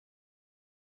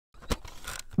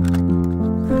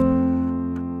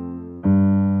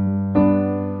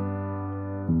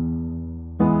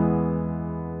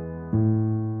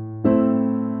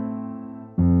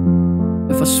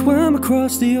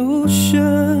across the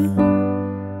ocean,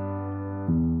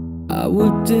 I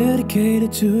would dedicate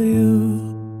it to you.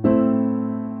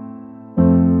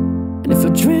 And if I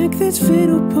drank this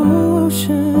fatal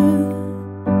potion,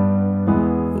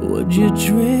 would you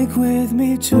drink with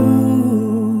me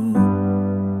too?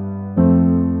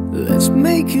 Let's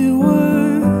make it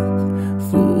work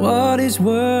for what it's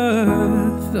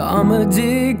worth. I'm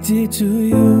addicted to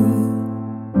you.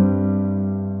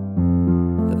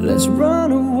 Let's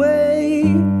run away,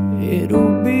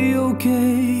 it'll be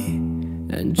okay,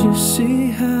 and just see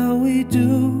how we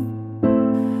do.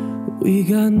 We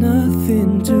got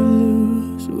nothing to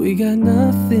lose, we got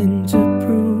nothing to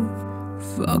prove.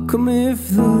 Fuck 'em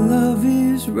if the love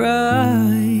is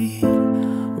right.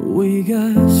 We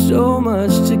got so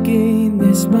much to gain,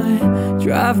 this might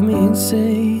drive me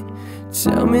insane.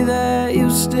 Tell me that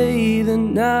you'll stay the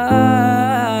night.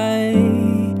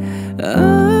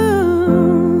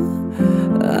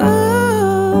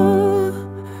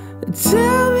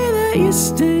 Tell me that you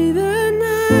stay the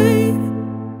night.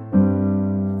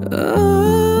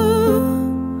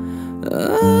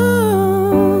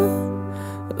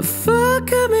 Fuck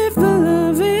 'em if the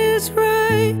love is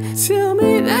right. Tell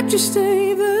me that you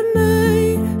stay the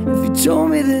night. If you told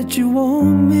me that you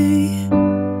want me,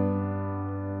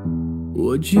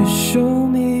 would you show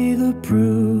me the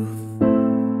proof?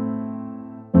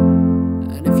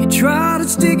 And if you try to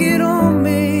stick it on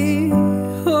me,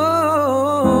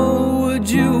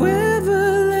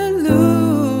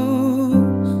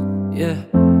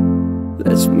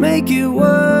 let's make it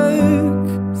work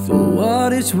for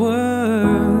what it's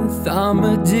worth. I'm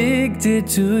addicted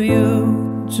to you,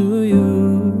 to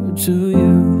you, to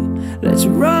you. Let's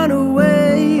run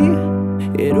away,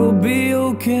 it'll be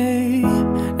okay,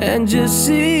 and just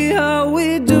see how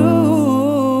we do.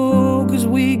 'Cause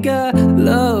we got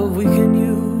love we can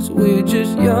use, we're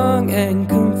just young and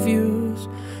confused.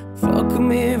 Fuck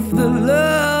 'em if the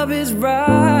love is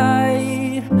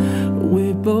right.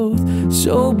 We're both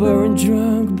sober and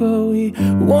drunk, but we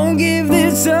won't give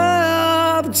this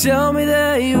up. Tell me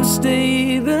that you'll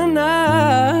stay the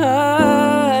night.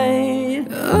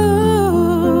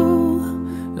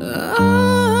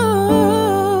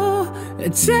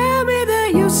 Tell me that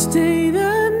you'll stay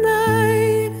the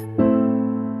night.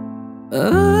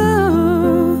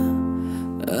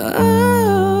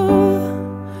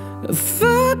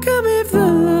 Fuck 'em if the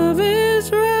love is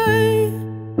right.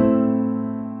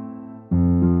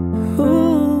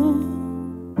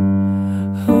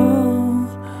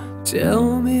 Tell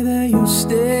me that you'll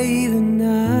stay the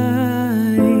night.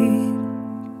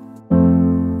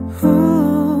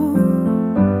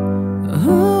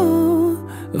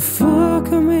 Fuck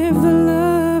 'em if the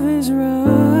love is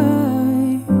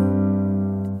right.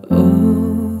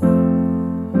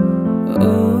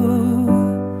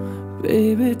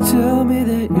 Baby, tell me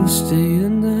that you'll stay the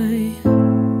night.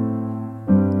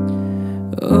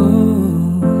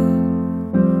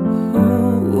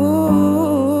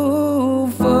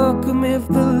 If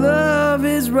the love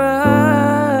is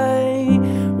right,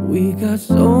 we got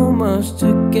so much to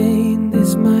gain,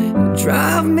 this might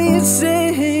drive me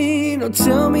insane. Oh,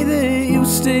 tell me that you'll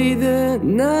stay the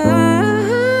night.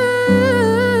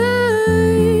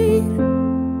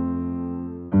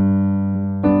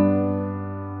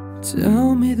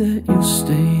 Tell me that you'll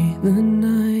stay the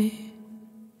night.